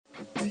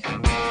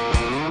Welcome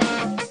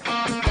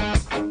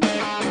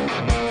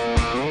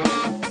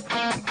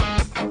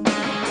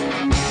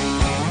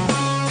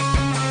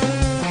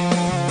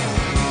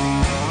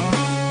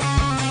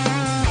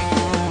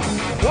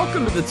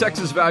to the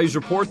Texas Values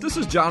Report. This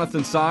is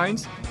Jonathan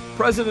Saenz,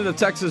 president of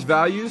Texas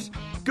Values.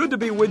 Good to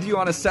be with you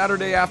on a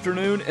Saturday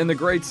afternoon in the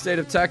great state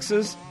of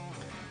Texas.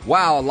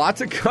 Wow, a lot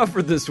to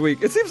cover this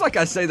week. It seems like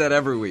I say that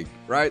every week,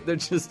 right?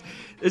 It's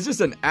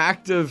just an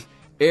active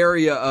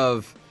area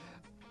of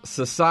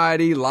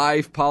society,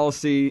 life,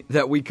 policy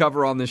that we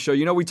cover on this show.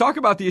 You know, we talk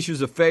about the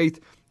issues of faith,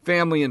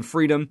 family, and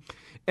freedom,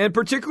 and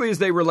particularly as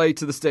they relate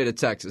to the state of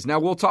Texas. Now,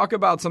 we'll talk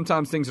about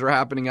sometimes things that are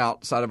happening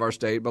outside of our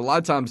state, but a lot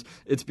of times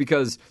it's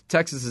because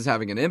Texas is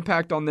having an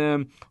impact on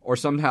them or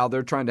somehow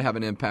they're trying to have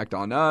an impact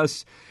on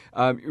us.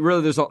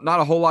 Really, there's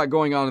not a whole lot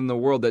going on in the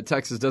world that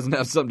Texas doesn't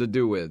have something to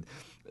do with,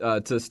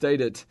 to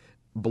state it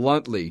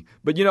bluntly.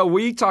 But, you know,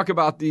 we talk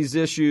about these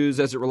issues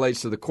as it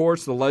relates to the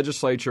courts, the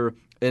legislature,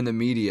 and the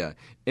media.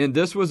 And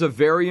this was a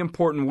very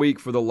important week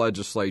for the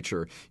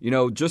legislature. You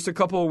know, just a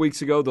couple of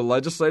weeks ago, the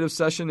legislative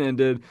session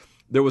ended.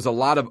 There was a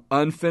lot of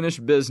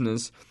unfinished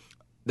business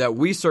that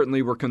we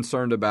certainly were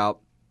concerned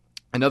about,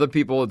 and other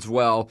people as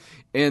well.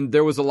 And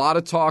there was a lot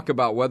of talk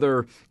about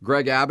whether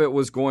Greg Abbott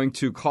was going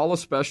to call a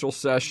special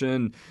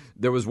session.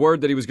 There was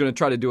word that he was going to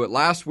try to do it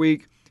last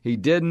week. He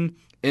didn't.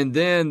 And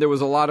then there was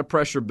a lot of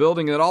pressure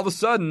building. And then all of a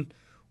sudden,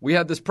 we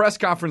had this press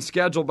conference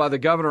scheduled by the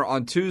governor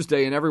on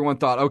Tuesday, and everyone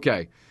thought,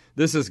 okay,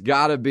 this has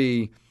got to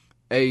be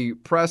a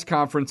press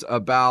conference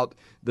about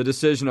the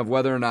decision of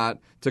whether or not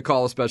to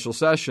call a special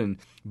session.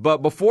 But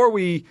before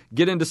we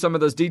get into some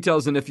of those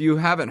details, and if you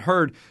haven't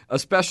heard, a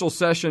special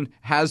session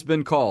has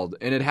been called.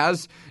 And it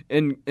has,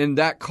 in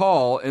that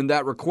call, in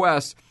that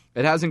request,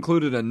 it has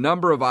included a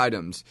number of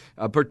items,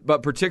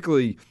 but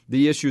particularly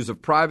the issues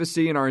of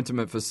privacy in our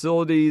intimate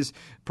facilities,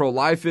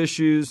 pro-life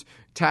issues,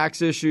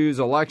 tax issues,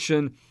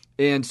 election.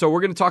 And so we're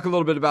going to talk a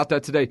little bit about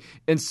that today.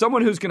 And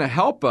someone who's going to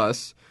help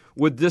us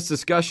with this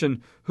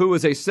discussion, who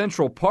is a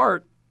central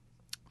part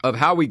of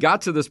how we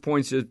got to this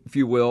point, if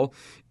you will,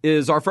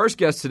 is our first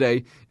guest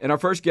today. And our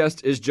first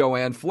guest is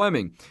Joanne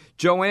Fleming.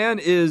 Joanne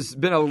has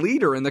been a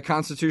leader in the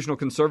Constitutional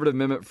Conservative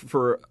Amendment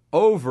for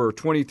over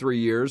 23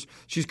 years.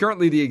 She's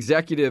currently the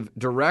executive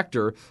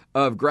director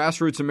of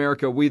Grassroots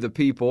America, We the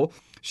People.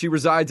 She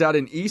resides out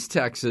in East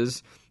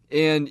Texas.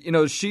 And, you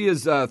know, she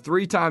has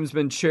 3 terms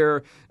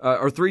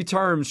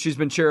she's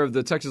been chair of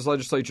the Texas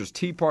Legislature's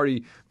Tea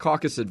Party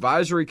Caucus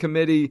Advisory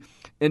Committee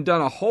and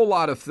done a whole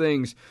lot of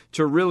things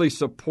to really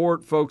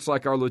support folks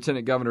like our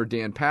Lieutenant Governor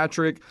Dan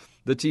Patrick,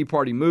 the Tea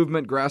Party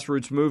movement,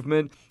 grassroots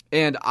movement.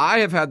 And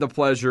I have had the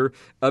pleasure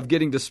of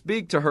getting to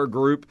speak to her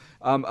group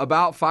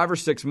about 5 or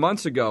 6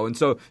 months ago. And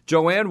so,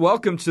 Joanne,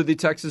 welcome to the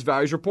Texas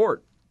Values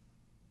Report.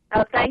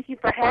 Oh, thank you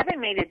for having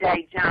me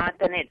today,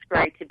 Jonathan. It's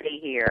great to be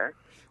here.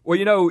 Well,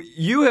 you know,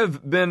 you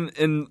have been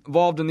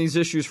involved in these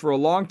issues for a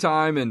long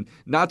time, and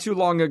not too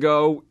long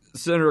ago,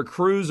 Senator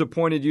Cruz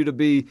appointed you to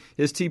be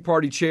his Tea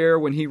Party chair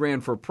when he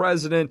ran for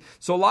president.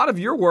 So a lot of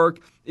your work,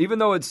 even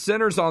though it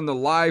centers on the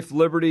life,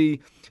 liberty,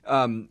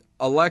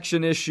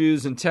 election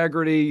issues,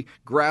 integrity,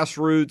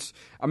 grassroots,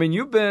 I mean,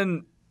 you've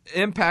been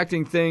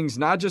impacting things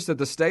not just at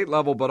the state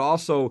level, but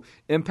also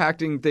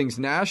impacting things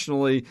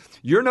nationally.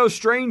 You're no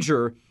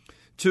stranger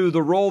to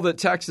the role that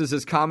Texas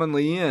is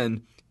commonly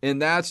in. And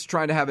that's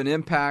trying to have an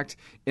impact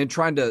and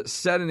trying to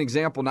set an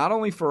example not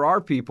only for our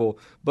people,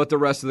 but the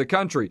rest of the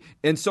country.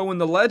 And so when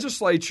the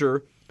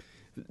legislature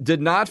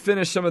did not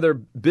finish some of their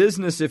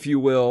business, if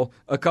you will,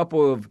 a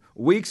couple of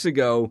weeks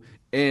ago,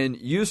 and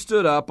you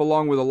stood up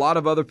along with a lot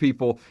of other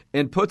people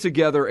and put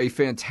together a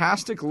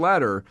fantastic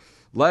letter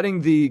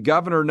letting the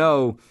governor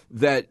know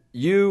that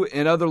you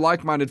and other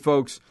like-minded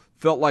folks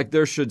felt like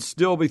there should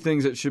still be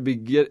things that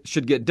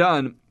should get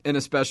done in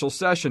a special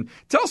session.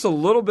 Tell us a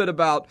little bit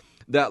about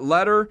that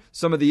letter,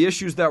 some of the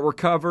issues that were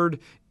covered,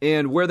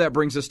 and where that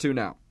brings us to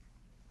now.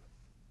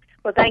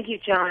 Well, thank you,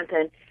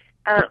 Jonathan.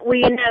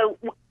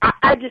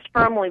 I just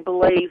firmly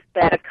believe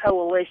that a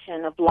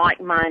coalition of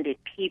like-minded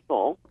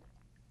people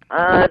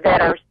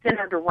that are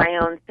centered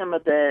around some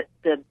of the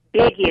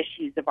big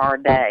issues of our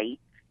day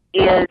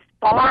is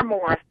far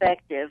more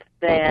effective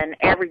than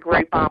every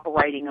group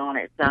operating on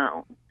its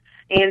own.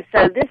 And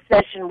so this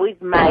session,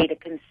 we've made a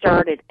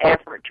concerted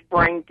effort to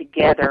bring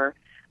together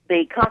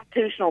the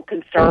constitutional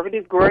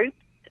conservative groups,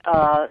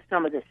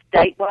 some of the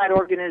statewide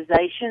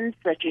organizations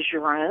such as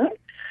your own,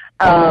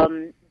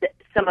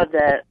 some of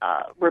the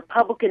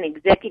Republican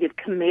Executive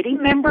Committee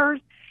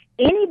members,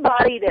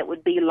 anybody that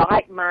would be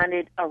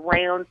like-minded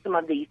around some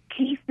of these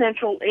key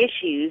central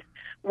issues.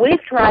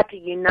 We've tried to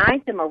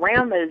unite them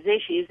around those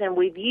issues, and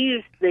we've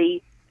used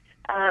the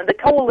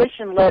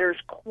coalition letters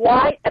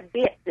quite a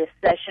bit this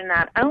session,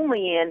 not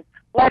only in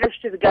letters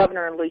to the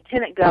governor and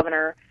lieutenant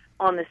governor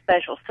on the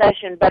special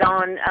session, but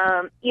on,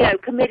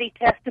 committee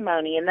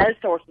testimony and those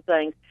sorts of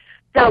things.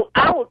 So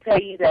I will tell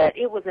you that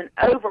it was an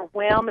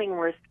overwhelming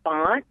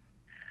response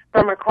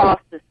from across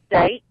the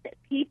state that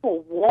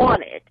people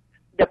wanted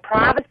the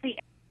Privacy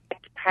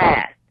Act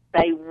passed.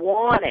 They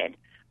wanted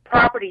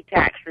property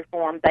tax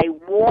reform. They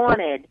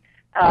wanted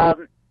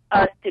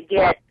us to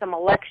get some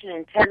election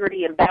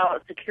integrity and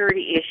ballot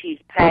security issues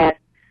passed.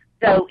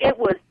 So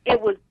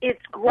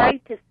it's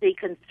great to see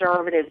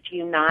conservatives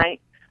unite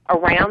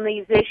around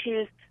these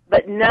issues.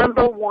 But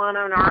number one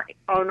on our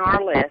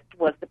list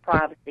was the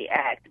Privacy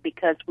Act,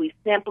 because we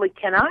simply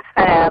cannot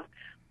have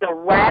the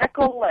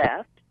radical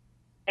left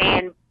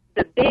and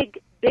the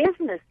big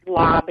business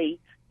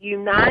lobby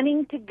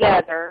uniting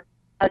together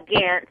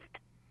against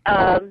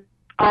our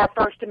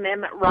First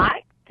Amendment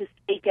right to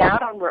speak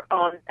out on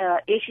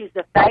issues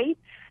of faith,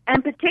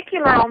 and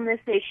particularly on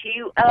this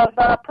issue of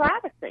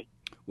privacy.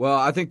 Well,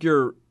 I think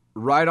you're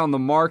right on the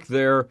mark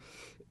there.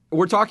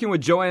 We're talking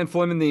with Joanne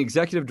Fleming, the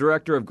Executive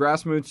Director of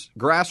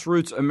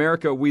Grassroots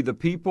America, We the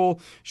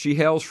People. She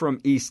hails from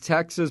East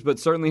Texas, but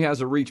certainly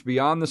has a reach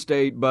beyond the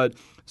state. But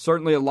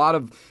certainly a lot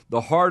of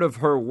the heart of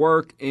her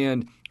work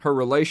and her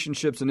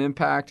relationships and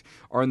impact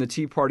are in the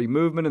Tea Party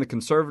movement and the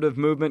conservative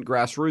movement,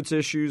 grassroots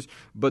issues,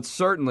 but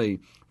certainly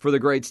for the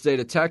great state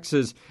of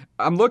Texas.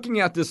 I'm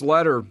looking at this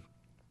letter,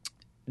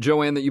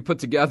 Joanne, that you put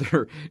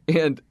together,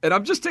 and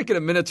I'm just taking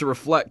a minute to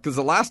reflect, because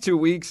the last 2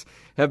 weeks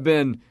have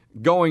been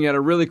going at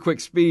a really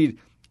quick speed,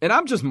 and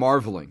I'm just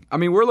marveling. I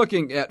mean, we're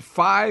looking at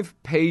 5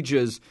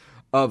 pages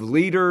of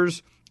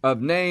leaders,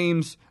 of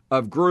names,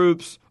 of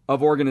groups,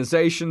 of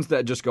organizations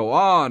that just go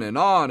on and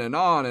on and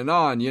on and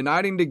on,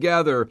 uniting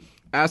together,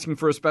 asking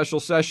for a special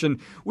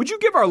session. Would you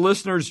give our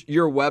listeners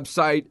your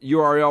website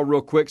URL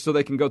real quick so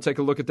they can go take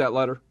a look at that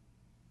letter?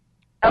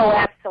 Oh,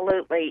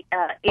 absolutely.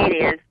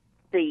 It is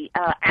the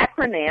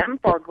acronym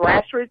for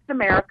Grassroots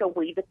America,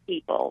 We the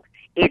People.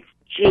 It's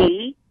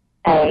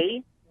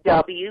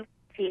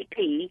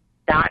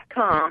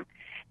GAWTP.com.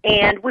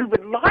 And we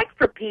would like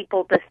for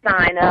people to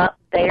sign up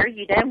there.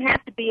 You don't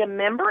have to be a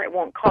member. It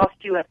won't cost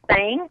you a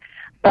thing,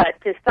 but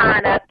to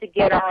sign up to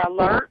get our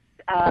alerts,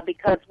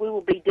 because we will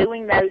be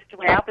doing those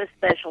throughout this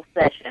special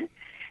session.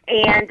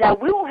 And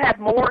we will have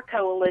more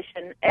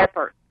coalition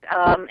efforts.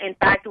 In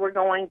fact, we're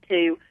going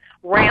to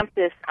ramp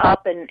this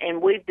up,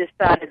 and we've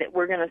decided that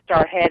we're going to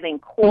start having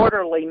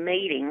quarterly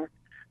meetings,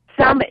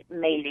 summit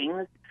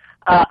meetings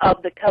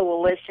of the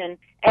coalition.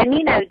 And,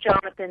 you know,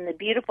 Jonathan, the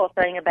beautiful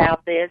thing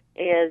about this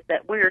is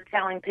that we're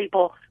telling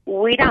people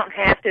we don't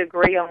have to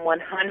agree on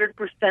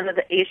 100% of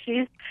the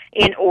issues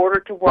in order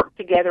to work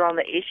together on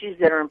the issues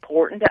that are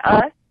important to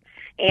us.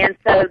 And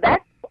so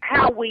that's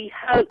how we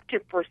hope to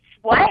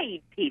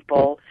persuade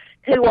people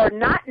who are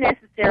not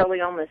necessarily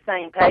on the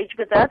same page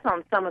with us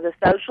on some of the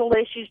social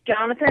issues,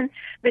 Jonathan.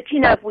 But, you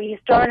know, if we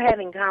start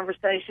having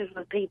conversations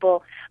with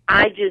people,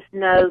 I just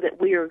know that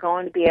we are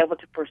going to be able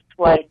to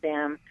persuade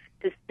them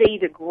to see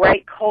the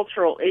great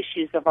cultural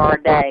issues of our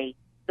day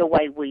the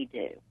way we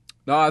do.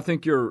 No, I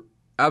think you're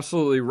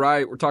absolutely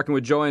right. We're talking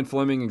with Joanne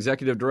Fleming,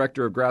 Executive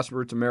Director of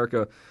Grassroots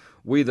America,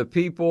 We the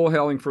People,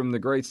 hailing from the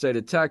great state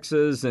of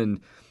Texas. And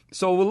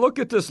so we'll look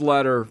at this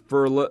letter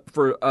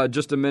for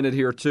just a minute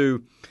here,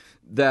 too,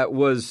 that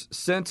was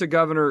sent to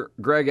Governor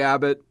Greg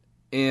Abbott.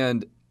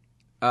 And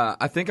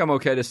I think I'm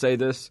okay to say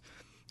this.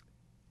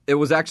 It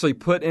was actually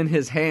put in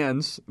his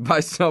hands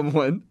by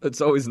someone.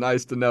 It's always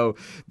nice to know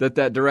that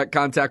direct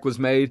contact was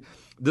made.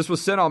 This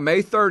was sent on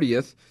May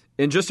 30th.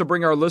 And just to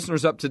bring our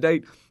listeners up to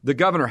date, the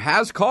governor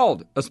has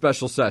called a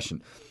special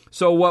session.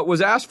 So what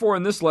was asked for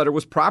in this letter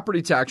was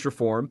property tax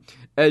reform,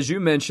 as you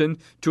mentioned,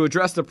 to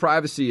address the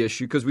privacy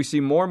issue, because we see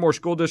more and more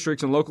school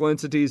districts and local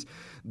entities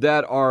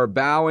that are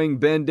bowing,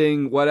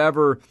 bending,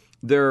 whatever,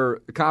 they're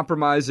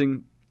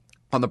compromising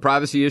on the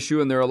privacy issue,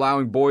 and they're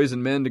allowing boys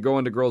and men to go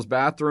into girls'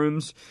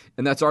 bathrooms.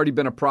 And that's already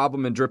been a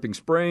problem in Dripping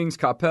Springs,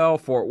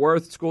 Coppell, Fort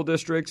Worth school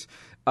districts.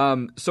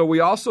 So we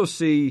also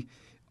see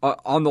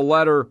on the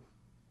letter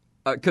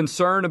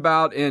concern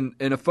about and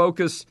a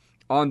focus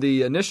on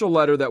the initial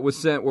letter that was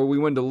sent, where we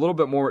went into a little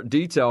bit more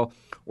detail,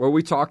 where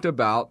we talked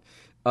about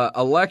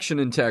election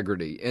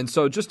integrity. And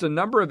so just a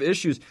number of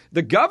issues.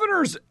 The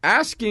governor's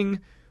asking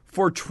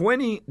for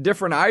 20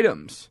 different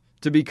items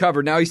to be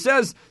covered. Now, he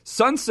says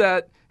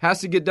sunset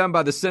has to get done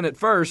by the Senate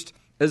first,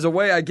 as a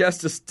way, I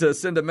guess, to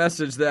send a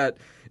message that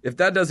if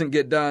that doesn't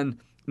get done,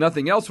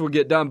 nothing else will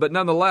get done. But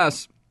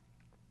nonetheless,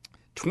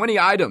 20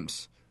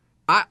 items.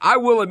 I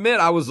will admit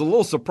I was a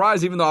little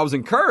surprised, even though I was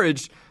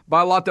encouraged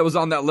by a lot that was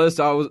on that list.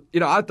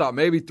 I thought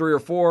maybe 3 or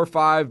 4 or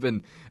 5.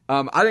 And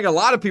I think a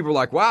lot of people are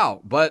like, wow,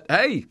 but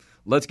hey,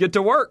 let's get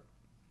to work.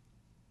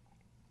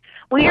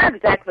 Well, you're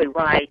exactly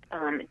right,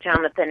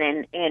 Jonathan,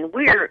 and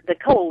the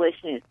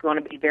coalition is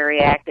going to be very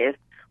active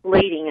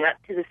leading up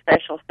to the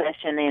special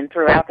session and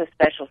throughout the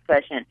special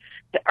session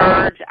to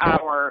urge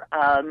our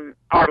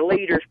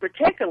leaders,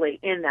 particularly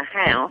in the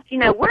House. You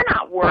know, we're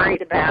not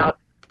worried about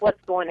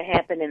what's going to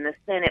happen in the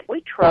Senate. We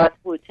trust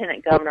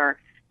Lieutenant Governor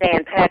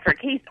Dan Patrick.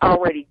 He's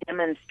already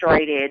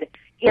demonstrated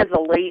his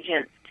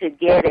allegiance to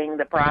getting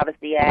the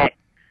Privacy Act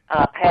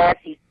passed.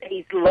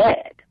 He's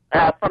led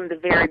from the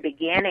very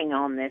beginning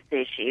on this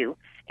issue,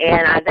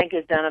 and I think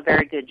has done a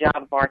very good job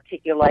of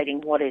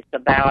articulating what it's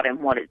about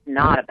and what it's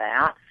not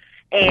about.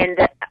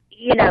 And,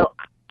 you know,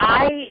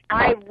 I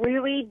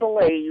really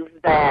believe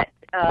that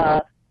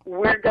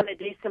we're going to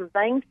do some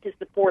things to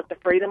support the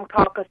Freedom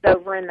Caucus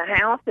over in the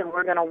House, and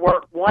we're going to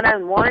work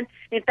one-on-one.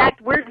 In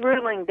fact, we're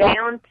drilling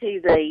down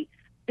to the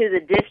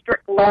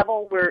district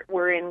level.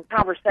 We're in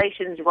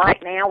conversations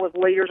right now with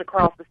leaders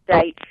across the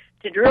state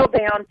to drill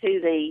down to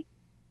the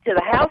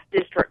House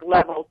district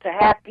level, to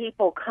have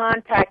people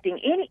contacting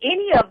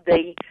any of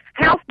the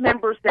House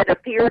members that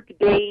appear to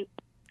be,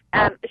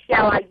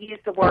 shall I use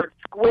the word,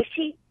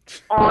 squishy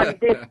on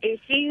this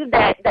issue,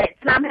 that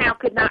somehow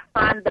could not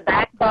find the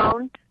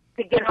backbone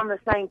to get on the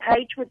same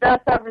page with us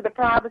over the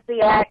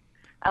Privacy Act.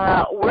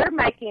 We're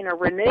making a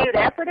renewed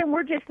effort, and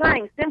we're just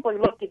saying simply,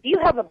 look, if you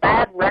have a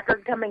bad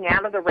record coming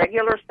out of the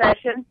regular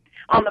session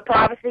on the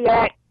Privacy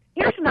Act,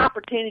 here's an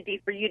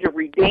opportunity for you to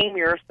redeem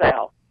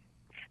yourself.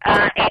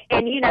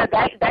 And you know,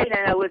 they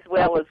know as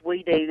well as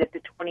we do that the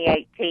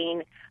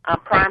 2018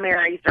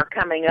 primaries are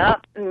coming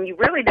up, and you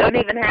really don't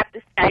even have to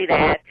say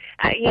that.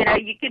 You know,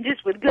 you can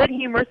just with good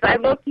humor say,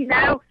 look, you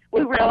know,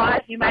 we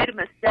realize you made a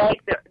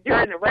mistake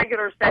during the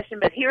regular session,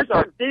 but here's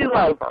our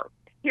do-over.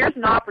 Here's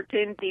an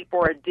opportunity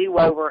for a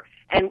do-over,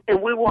 and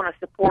we want to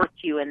support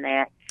you in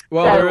that.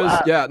 Well, so,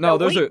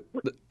 there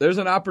is, there's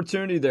an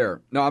opportunity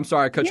there. No, I'm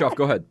sorry, I cut you off.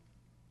 Go ahead.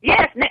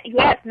 Yes,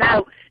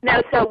 no.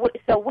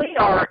 So we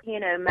are, you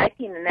know,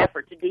 making an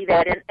effort to do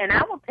that, and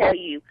I will tell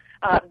you,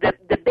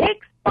 the big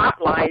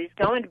spotlight is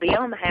going to be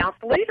on the House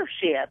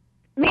leadership.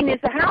 I mean,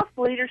 is the House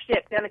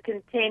leadership going to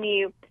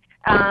continue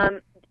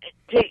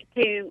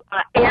to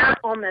err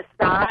on the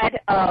side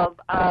of,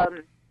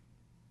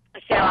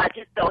 shall I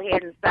just go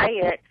ahead and say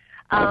it,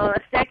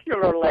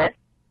 secularists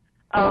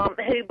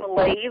who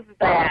believe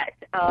that,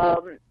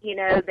 you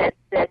know, that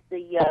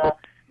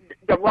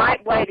the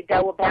right way to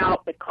go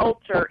about the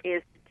culture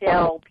is to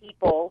tell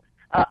people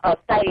of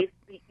faith,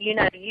 you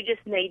know, you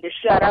just need to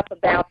shut up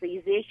about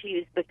these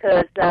issues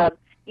because,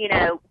 you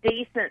know,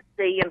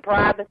 decency and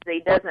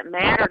privacy doesn't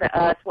matter to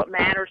us. What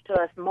matters to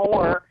us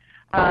more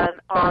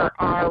are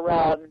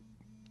our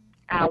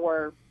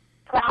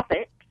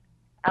profits,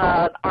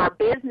 our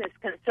business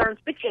concerns.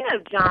 But, you know,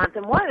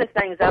 Jonathan, one of the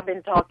things I've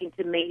been talking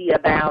to media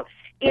about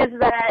is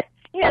that,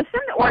 you know,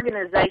 some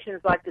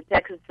organizations like the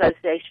Texas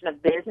Association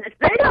of Business,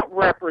 they don't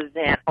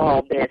represent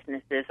all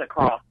businesses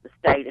across the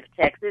state of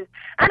Texas.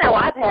 I know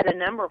I've had a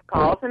number of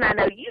calls, and I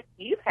know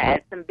you've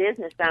had some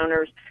business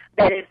owners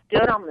that have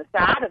stood on the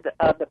side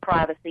of the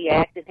Privacy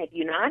Act and have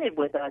united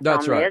with us.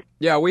 That's on right. This.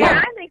 Yeah, we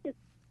had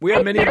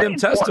many of them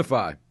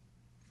testify.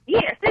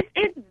 Yes,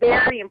 it's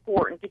very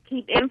important to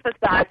keep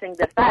emphasizing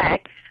the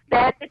fact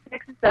that the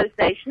Texas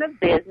Association of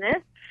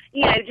Business,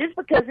 you know, just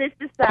because it's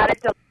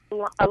decided to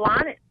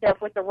align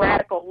itself with the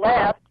radical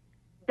left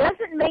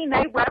doesn't mean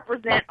they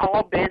represent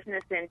all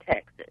business in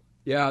Texas.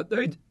 Yeah,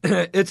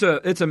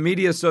 it's a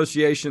media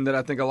association that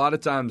I think a lot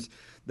of times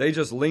they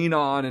just lean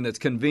on, and it's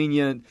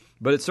convenient,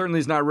 but it certainly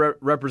is not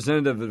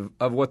representative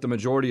of what the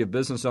majority of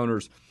business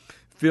owners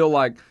feel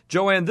like.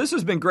 Joanne, this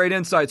has been great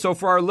insight. So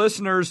for our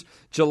listeners,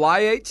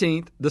 July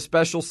 18th, the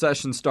special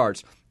session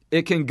starts.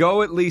 It can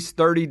go at least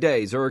 30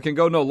 days, or it can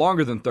go no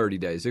longer than 30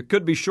 days. It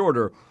could be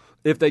shorter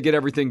if they get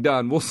everything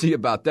done. We'll see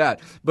about that.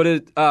 But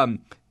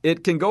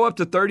it can go up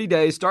to 30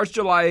 days, starts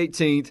July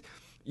 18th.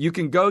 You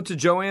can go to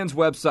Joanne's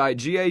website,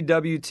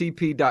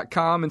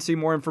 gawtp.com, and see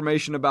more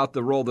information about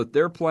the role that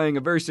they're playing,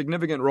 a very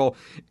significant role.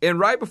 And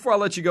right before I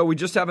let you go, we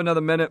just have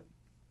another minute.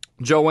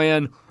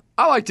 Joanne,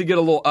 I like to get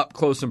a little up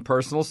close and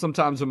personal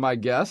sometimes with my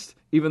guests,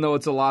 even though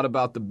it's a lot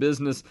about the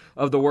business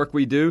of the work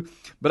we do.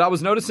 But I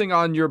was noticing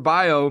on your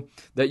bio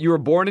that you were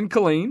born in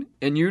Killeen,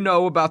 and you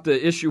know about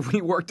the issue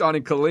we worked on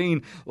in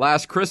Killeen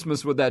last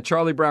Christmas with that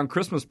Charlie Brown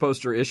Christmas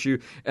poster issue.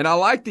 And I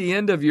like the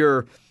end of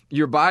your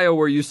bio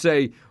where you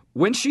say,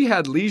 when she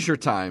had leisure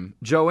time,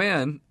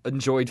 Joanne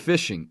enjoyed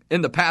fishing,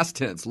 in the past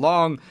tense,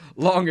 long,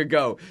 long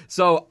ago.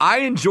 So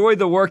I enjoy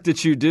the work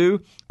that you do.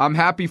 I'm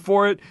happy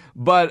for it,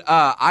 but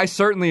I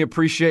certainly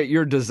appreciate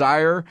your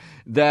desire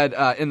that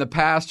in the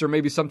past or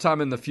maybe sometime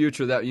in the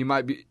future that you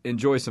might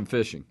enjoy some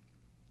fishing.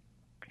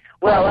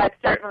 Well, I'd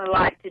certainly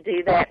like to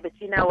do that, but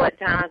you know what,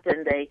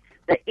 Jonathan,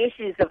 the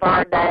issues of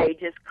our day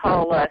just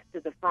call us to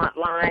the front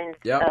lines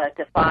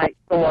to fight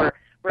for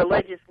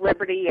religious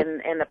liberty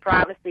and the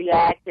Privacy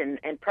Act and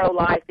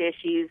pro-life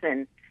issues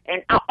and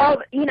all,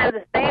 you know,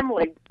 the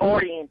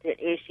family-oriented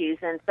issues.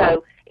 And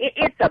so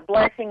it's a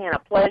blessing and a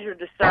pleasure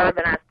to serve,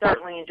 and I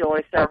certainly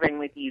enjoy serving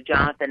with you,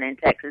 Jonathan, and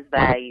Texas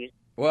Values.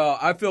 Well,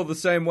 I feel the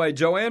same way.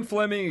 Joanne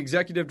Fleming,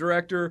 Executive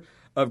Director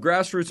of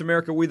Grassroots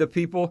America We the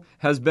People,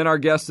 has been our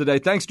guest today.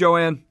 Thanks,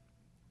 Joanne.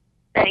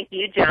 Thank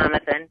you,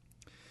 Jonathan.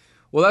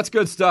 Well, that's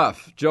good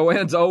stuff.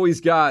 Joanne's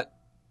always got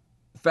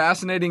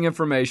fascinating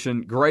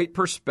information, great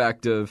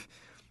perspective,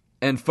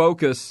 and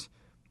focus,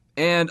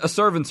 and a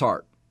servant's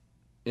heart.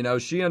 You know,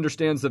 she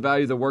understands the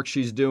value of the work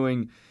she's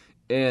doing.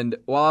 And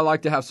while I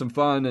like to have some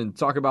fun and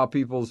talk about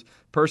people's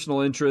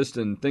personal interest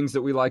and things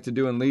that we like to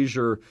do in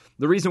leisure,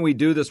 the reason we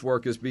do this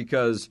work is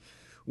because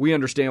we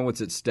understand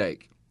what's at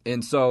stake.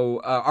 And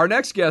so our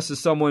next guest is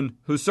someone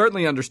who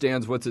certainly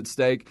understands what's at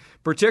stake,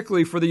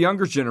 particularly for the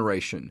younger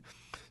generation.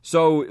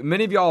 So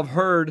many of y'all have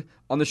heard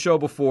on the show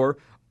before,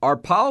 our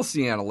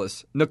policy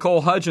analyst,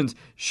 Nicole Hudgens.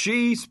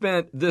 She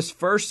spent this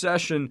first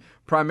session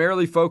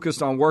primarily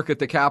focused on work at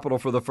the Capitol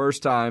for the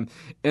first time.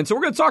 And so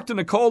we're going to talk to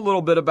Nicole a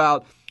little bit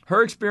about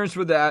her experience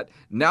with that.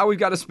 Now we've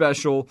got a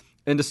special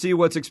and to see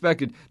what's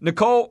expected.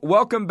 Nicole,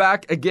 welcome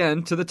back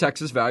again to the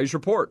Texas Values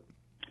Report.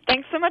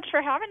 Thanks so much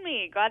for having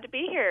me. Glad to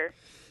be here.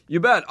 You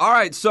bet. All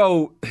right.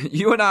 So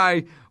you and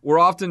I were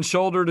often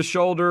shoulder to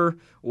shoulder,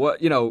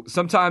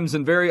 sometimes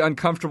in very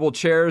uncomfortable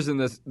chairs in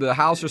the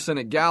House or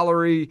Senate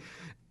gallery.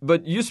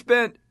 But you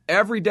spent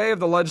every day of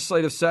the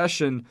legislative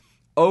session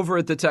over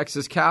at the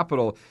Texas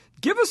Capitol.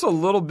 Give us a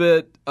little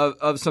bit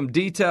of some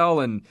detail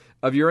and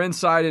of your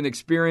insight and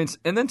experience,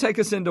 and then take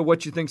us into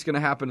what you think is going to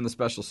happen in the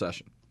special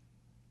session.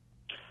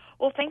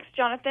 Well, thanks,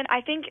 Jonathan. I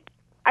think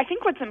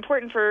what's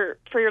important for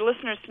your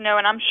listeners to know,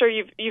 and I'm sure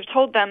you've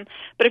told them,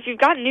 but if you've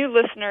got new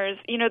listeners,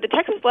 the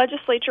Texas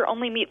legislature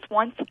only meets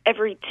once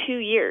every 2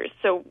 years.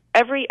 So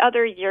every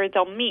other year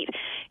they'll meet.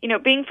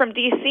 Being from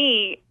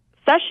D.C.,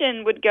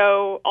 session would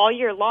go all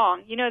year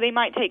long. They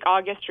might take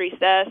August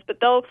recess, but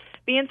they'll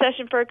be in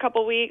session for a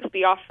couple weeks,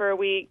 be off for a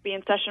week, be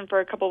in session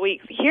for a couple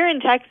weeks. Here in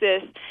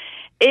Texas,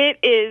 it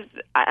is,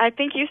 I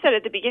think you said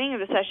at the beginning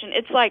of the session,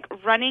 it's like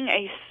running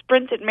a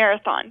sprinted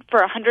marathon for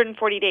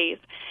 140 days.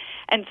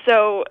 And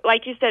so,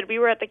 like you said, we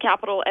were at the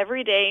Capitol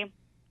every day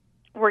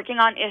working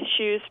on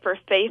issues for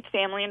faith,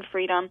 family, and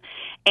freedom,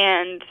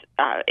 and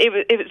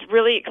it was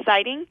really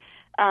exciting.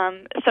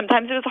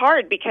 Sometimes it was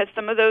hard because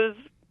some of those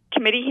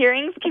committee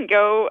hearings can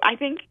go, I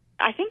think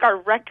our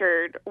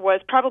record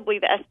was probably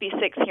the SB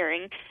 6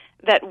 hearing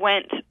that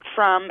went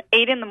from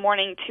 8 in the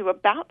morning to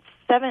about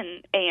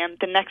 7 a.m.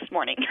 the next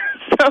morning.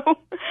 So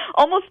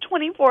almost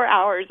 24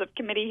 hours of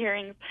committee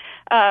hearings.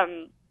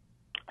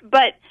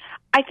 But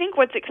I think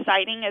what's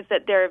exciting is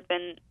that there have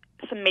been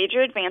some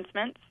major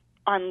advancements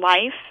on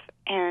life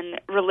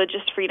and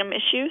religious freedom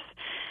issues.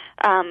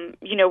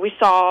 We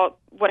saw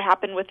what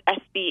happened with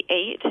SB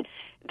 8.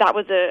 That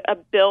was a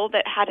bill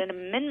that had an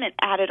amendment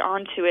added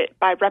onto it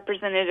by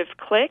Representative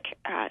Click.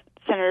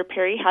 Senator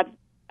Perry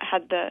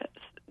had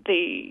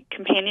the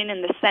companion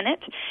in the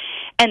Senate,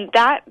 and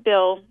that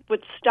bill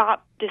would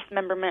stop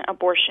dismemberment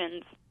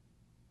abortions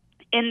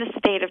in the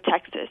state of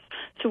Texas.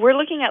 So we're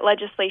looking at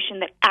legislation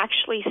that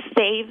actually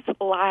saves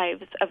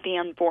lives of the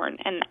unborn.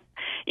 And,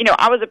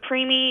 I was a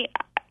preemie.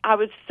 I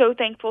was so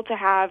thankful to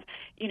have,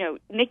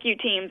 NICU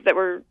teams that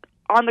were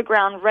on the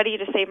ground ready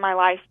to save my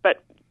life,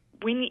 but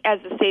we, as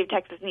the Save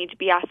Texas, need to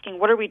be asking,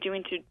 what are we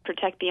doing to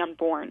protect the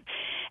unborn?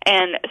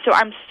 And so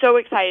I'm so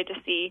excited to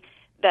see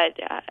that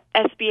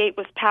SB 8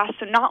 was passed.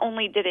 So not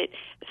only did it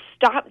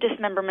stop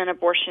dismemberment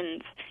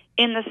abortions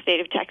in the state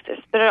of Texas,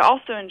 but it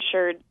also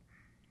ensured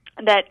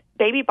that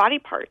baby body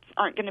parts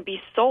aren't going to be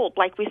sold.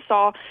 Like we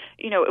saw,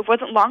 it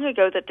wasn't long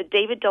ago that the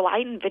David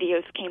Daleiden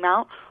videos came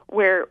out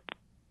where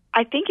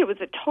I think it was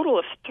a total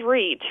of 2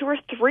 or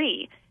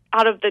 3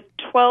 out of the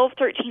 12,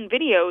 13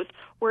 videos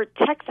were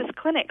Texas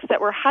clinics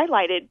that were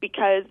highlighted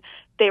because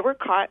they were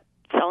caught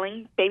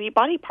selling baby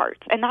body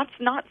parts. And that's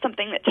not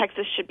something that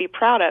Texas should be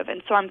proud of.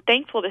 And so I'm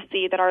thankful to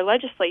see that our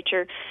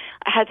legislature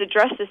has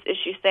addressed this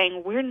issue,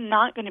 saying we're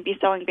not going to be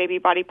selling baby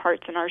body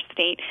parts in our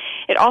state.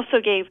 It also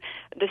gave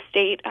the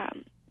state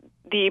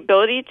the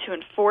ability to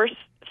enforce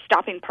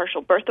stopping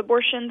partial birth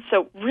abortions.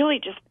 So really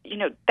just,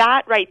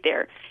 that right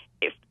there,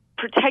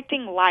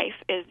 protecting life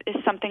is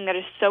something that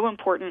is so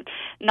important,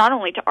 not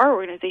only to our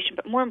organization,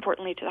 but more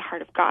importantly to the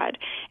heart of God.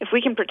 If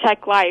we can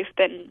protect life,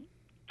 then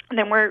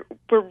we're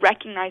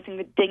recognizing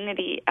the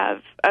dignity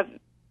of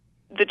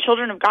the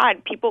children of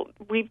God.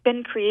 We've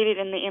been created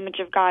in the image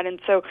of God,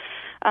 and so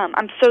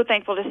I'm so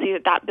thankful to see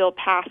that bill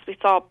passed. We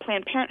saw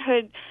Planned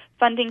Parenthood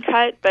funding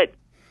cut, but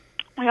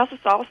we also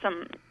saw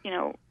some,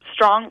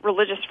 strong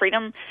religious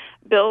freedom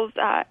bills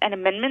and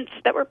amendments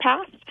that were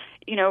passed.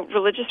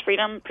 Religious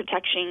freedom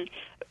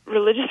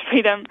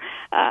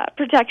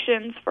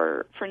protections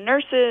for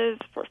nurses,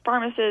 for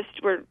pharmacists.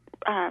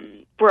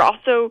 We're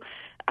also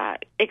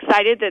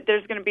excited that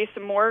there's going to be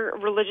some more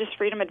religious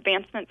freedom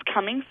advancements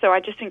coming. So I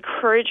just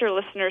encourage your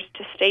listeners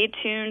to stay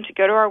tuned, to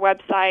go to our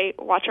website,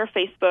 watch our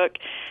Facebook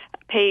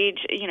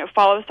page,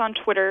 follow us on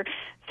Twitter.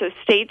 So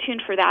stay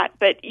tuned for that.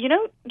 But,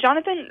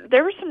 Jonathan,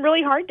 there were some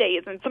really hard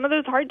days, and some of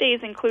those hard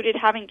days included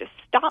having to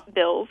stop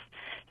bills,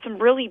 some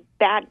really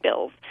bad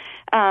bills.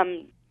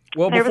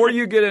 Well, before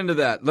you get into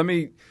that, let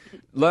me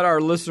let our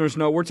listeners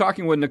know we're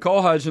talking with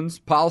Nicole Hudgens,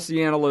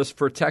 policy analyst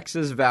for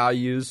Texas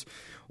Values,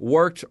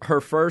 worked her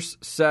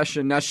first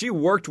session. Now, she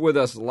worked with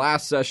us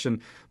last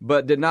session,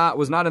 but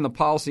was not in the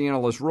policy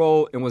analyst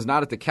role and was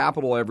not at the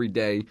Capitol every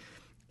day,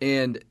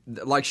 and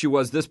like she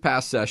was this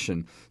past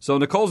session. So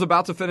Nicole's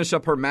about to finish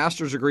up her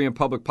master's degree in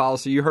public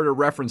policy. You heard her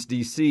reference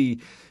D.C.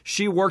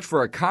 She worked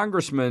for a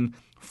congressman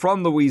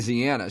from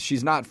Louisiana.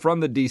 She's not from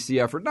the D.C.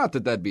 effort. Not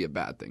that that'd be a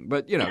bad thing,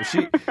 but,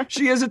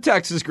 she is a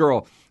Texas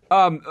girl.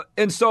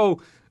 And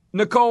so,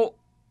 Nicole,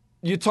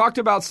 you talked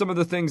about some of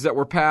the things that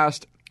were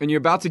passed, and you're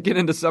about to get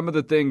into some of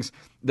the things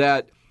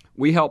that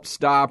we helped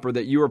stop or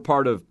that you were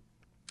part of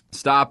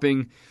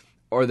stopping.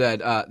 or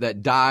that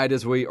died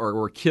or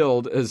were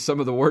killed, as some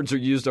of the words are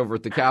used over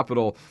at the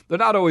Capitol. They're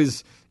not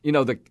always,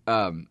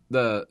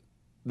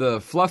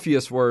 the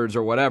fluffiest words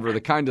or whatever, the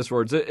kindest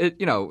words.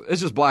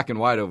 It's just black and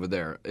white over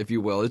there, if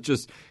you will. It's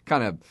just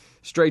kind of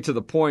straight to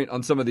the point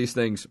on some of these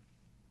things.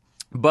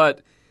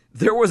 But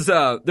there was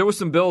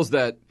some bills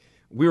that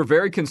we were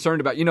very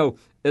concerned about.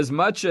 As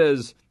much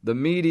as the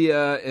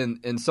media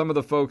and some of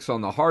the folks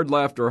on the hard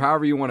left, or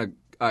however you want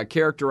to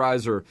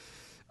characterize or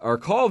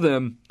call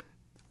them,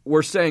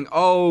 were saying,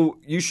 oh,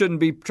 you shouldn't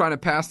be trying to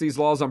pass these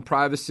laws on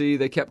privacy.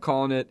 They kept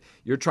calling it,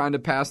 you're trying to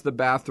pass the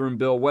bathroom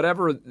bill,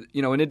 whatever,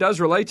 and it does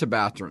relate to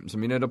bathrooms. I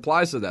mean, it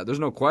applies to that. There's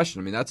no question.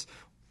 I mean,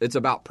 it's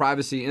about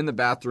privacy in the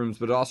bathrooms,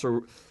 but it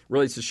also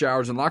relates to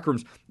showers and locker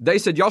rooms. They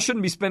said, y'all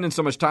shouldn't be spending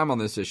so much time on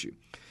this issue.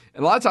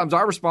 And a lot of times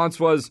our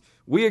response was,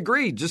 we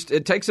agree. Just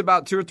it takes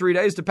about 2 or 3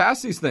 days to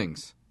pass these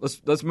things.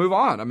 Let's move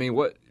on. I mean,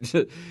 what?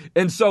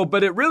 And so,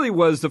 but it really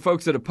was the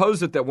folks that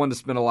opposed it that wanted to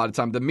spend a lot of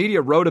time. The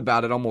media wrote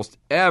about it almost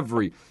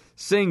every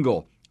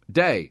single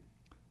day.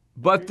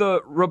 But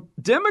the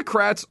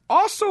Democrats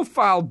also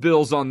filed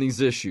bills on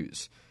these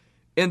issues,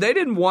 and they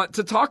didn't want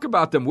to talk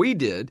about them. We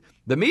did.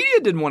 The media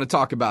didn't want to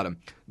talk about them.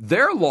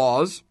 Their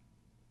laws,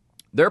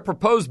 their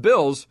proposed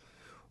bills,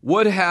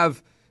 would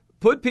have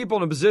put people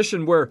in a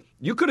position where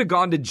you could have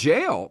gone to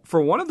jail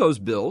for one of those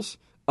bills,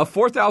 a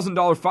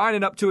 $4,000 fine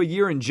and up to a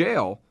year in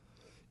jail,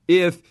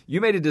 if you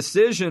made a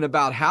decision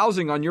about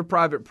housing on your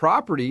private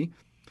property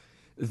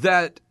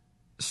that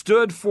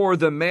stood for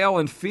the male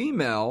and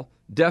female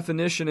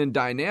definition and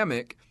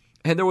dynamic.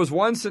 And there was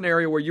one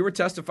scenario where you were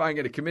testifying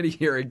at a committee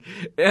hearing,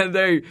 and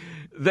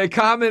they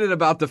commented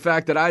about the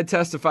fact that I had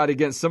testified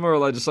against similar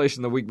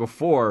legislation the week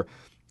before,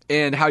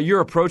 and how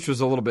your approach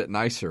was a little bit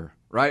nicer,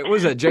 right? What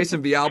was that,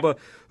 Jason Villalba,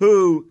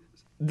 who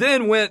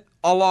then went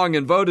along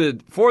and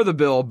voted for the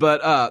bill,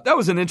 but that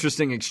was an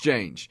interesting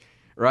exchange,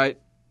 right?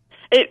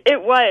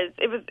 It was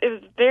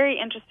very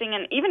interesting,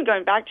 and even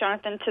going back,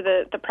 Jonathan, to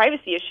the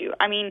privacy issue.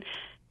 I mean,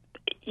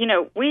 we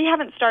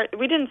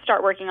didn't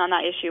start working on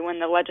that issue when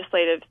the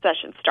legislative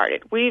session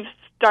started. We've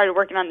started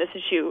working on this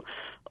issue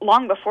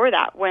long before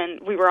that, when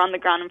we were on the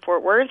ground in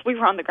Fort Worth, we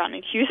were on the ground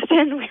in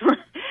Houston,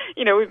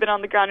 we've been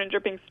on the ground in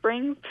Dripping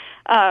Springs.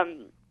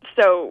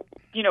 So,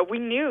 we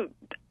knew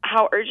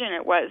how urgent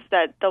it was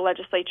that the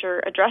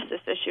legislature address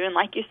this issue. And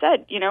like you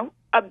said,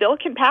 a bill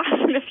can pass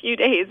in a few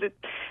days.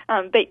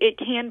 It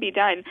can be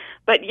done.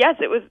 But yes,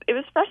 it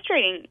was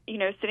frustrating,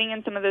 sitting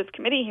in some of those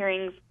committee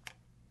hearings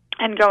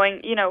and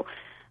going,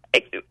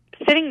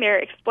 sitting there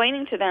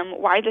explaining to them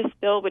why this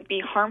bill would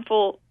be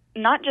harmful,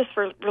 not just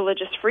for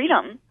religious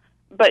freedom,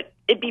 but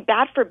it'd be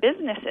bad for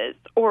businesses,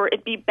 or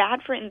it'd be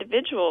bad for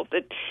individuals.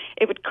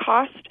 It would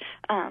cost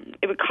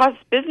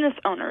business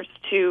owners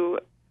to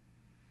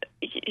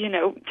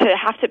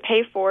have to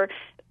pay for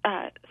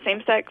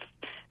same-sex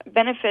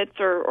benefits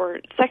or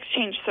sex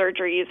change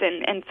surgeries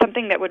and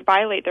something that would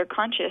violate their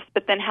conscience,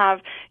 but then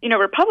have,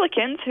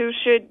 Republicans who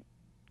should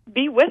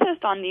be with us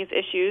on these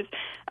issues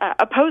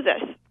oppose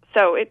us.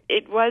 So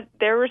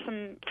there were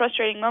some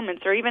frustrating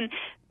moments, or even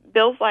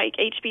bills like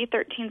HB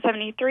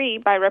 1373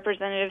 by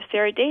Representative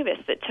Sarah Davis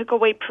that took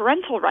away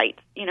parental rights.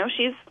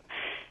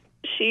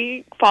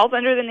 She falls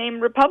under the name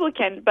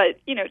Republican, but,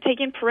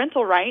 taking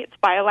parental rights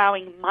by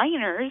allowing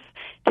minors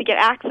to get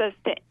access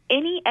to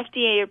any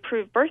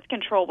FDA-approved birth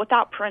control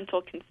without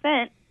parental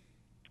consent,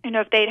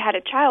 if they'd had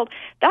a child,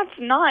 that's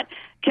not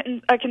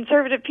a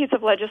conservative piece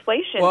of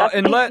legislation. That's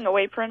taking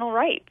away parental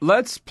rights.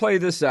 Let's play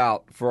this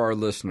out for our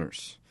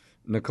listeners,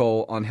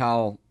 Nicole, on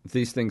how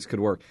these things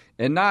could work.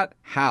 And not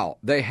how.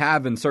 They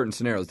have in certain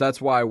scenarios. That's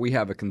why we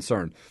have a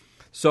concern.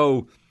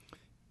 So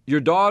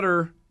your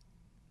daughter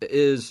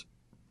is...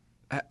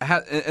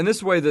 and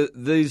this way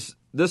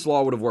this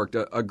law would have worked.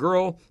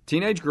 A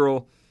teenage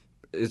girl,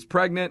 is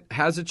pregnant,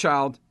 has a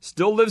child,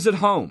 still lives at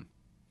home,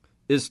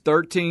 is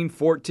 13,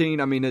 14.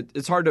 I mean,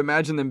 it's hard to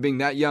imagine them being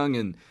that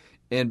young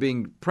and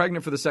being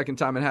pregnant for the second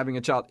time and having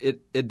a child.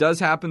 It does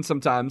happen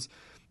sometimes,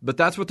 but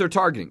that's what they're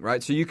targeting,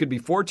 right? So you could be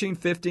 14,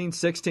 15,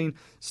 16,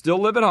 still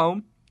live at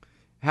home,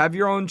 have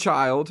your own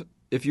child,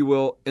 if you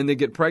will, and then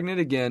get pregnant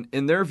again.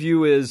 And their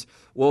view is,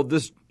 well,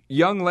 this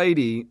young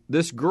lady,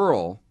 this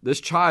girl, this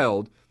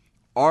child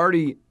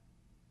already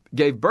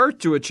gave birth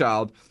to a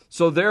child,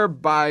 so they're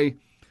by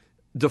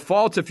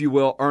default, if you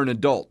will, are an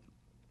adult.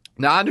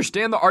 Now, I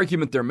understand the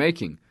argument they're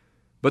making,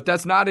 but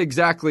that's not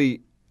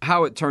exactly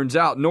how it turns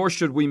out, nor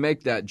should we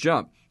make that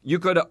jump.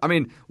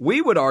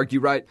 We would argue,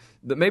 right,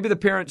 that maybe the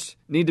parents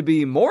need to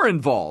be more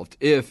involved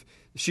if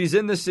she's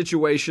in this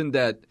situation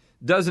that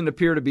doesn't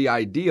appear to be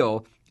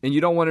ideal, and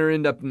you don't want her to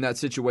end up in that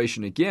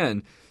situation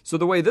again. So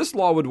the way this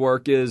law would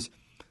work is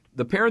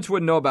the parents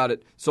wouldn't know about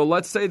it. So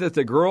let's say that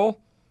the girl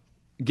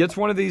gets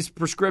one of these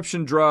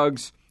prescription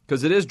drugs,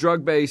 because it is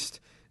drug-based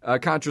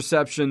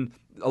contraception,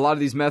 a lot of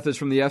these methods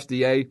from the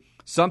FDA.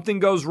 Something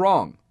goes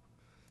wrong.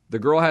 The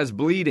girl has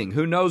bleeding.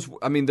 Who knows?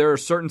 I mean, there are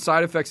certain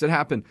side effects that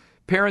happen.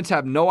 Parents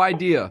have no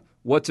idea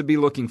what to be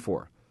looking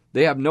for.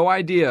 They have no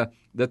idea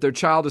that their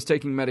child is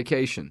taking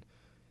medication.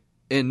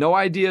 and no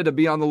idea to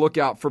be on the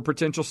lookout for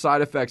potential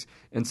side effects,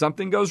 and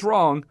something goes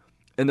wrong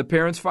and the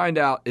parents find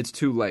out, it's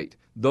too late.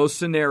 Those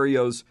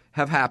scenarios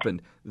have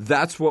happened.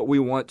 That's what we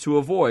want to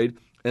avoid,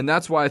 and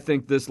that's why I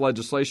think this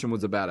legislation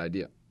was a bad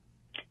idea.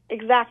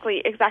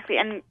 Exactly.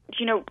 And,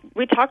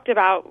 we talked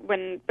about,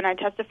 when I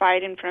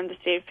testified in front of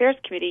the State Affairs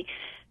Committee,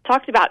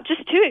 talked about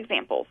just two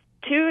examples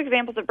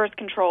of birth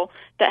control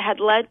that had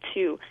led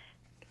to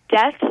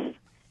deaths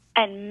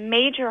and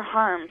major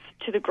harms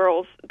to the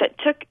girls that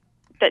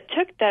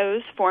took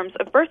those forms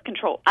of birth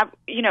control.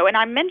 And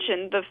I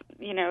mentioned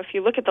if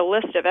you look at the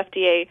list of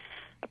FDA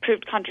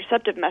approved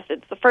contraceptive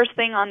methods, the first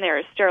thing on there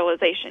is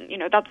sterilization.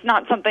 That's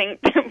not something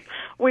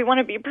we want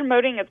to be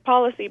promoting as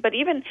policy, but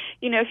even,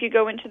 if you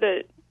go into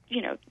the,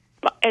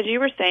 as you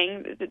were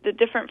saying, the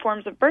different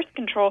forms of birth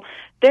control,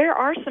 there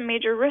are some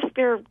major risks.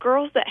 There are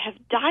girls that have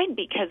died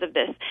because of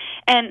this.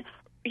 And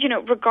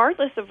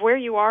regardless of where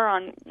you are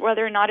on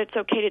whether or not it's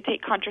okay to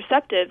take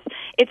contraceptives,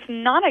 it's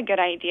not a good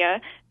idea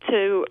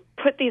to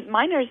put these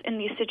minors in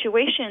these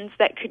situations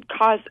that could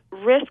cause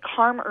risk,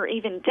 harm, or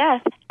even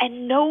death,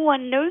 and no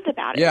one knows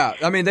about it. Yeah,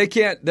 I mean, they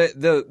can't.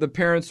 The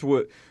parents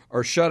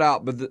are shut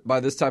out by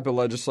this type of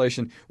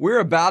legislation. We're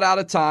about out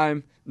of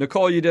time.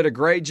 Nicole, you did a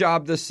great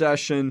job this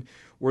session.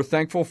 We're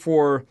thankful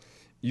for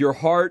your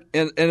heart.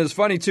 And it's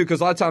funny, too, because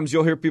a lot of times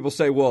you'll hear people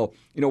say, well,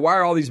 why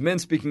are all these men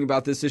speaking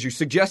about this issue,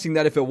 suggesting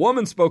that if a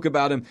woman spoke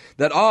about him,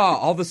 that,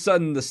 all of a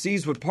sudden the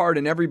seas would part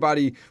and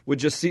everybody would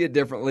just see it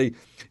differently.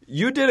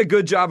 You did a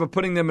good job of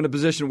putting them in a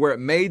position where it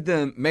made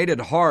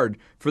it hard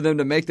for them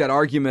to make that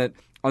argument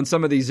on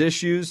some of these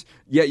issues,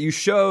 yet you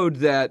showed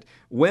that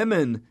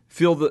women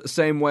feel the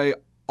same way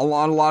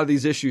on a lot of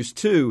these issues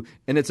too,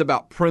 and it's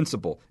about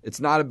principle. It's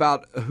not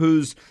about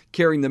who's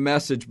carrying the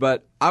message,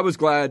 but I was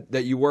glad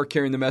that you were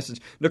carrying the message.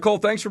 Nicole,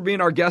 thanks for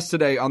being our guest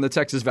today on the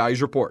Texas Values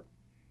Report.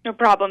 No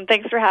problem.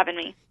 Thanks for having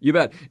me. You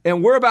bet.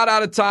 And we're about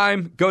out of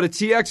time. Go to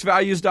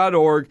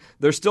txvalues.org.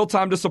 There's still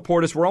time to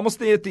support us. We're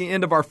almost at the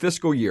end of our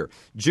fiscal year.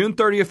 June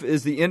 30th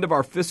is the end of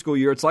our fiscal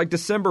year. It's like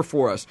December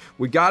for us.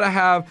 We got to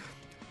have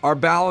our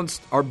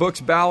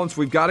books balanced.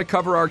 We've got to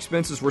cover our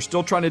expenses. We're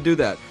still trying to do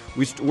that.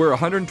 We're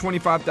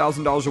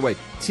 $125,000 away.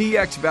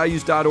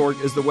 txvalues.org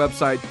is the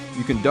website.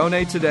 You can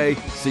donate today.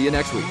 See you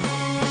next week.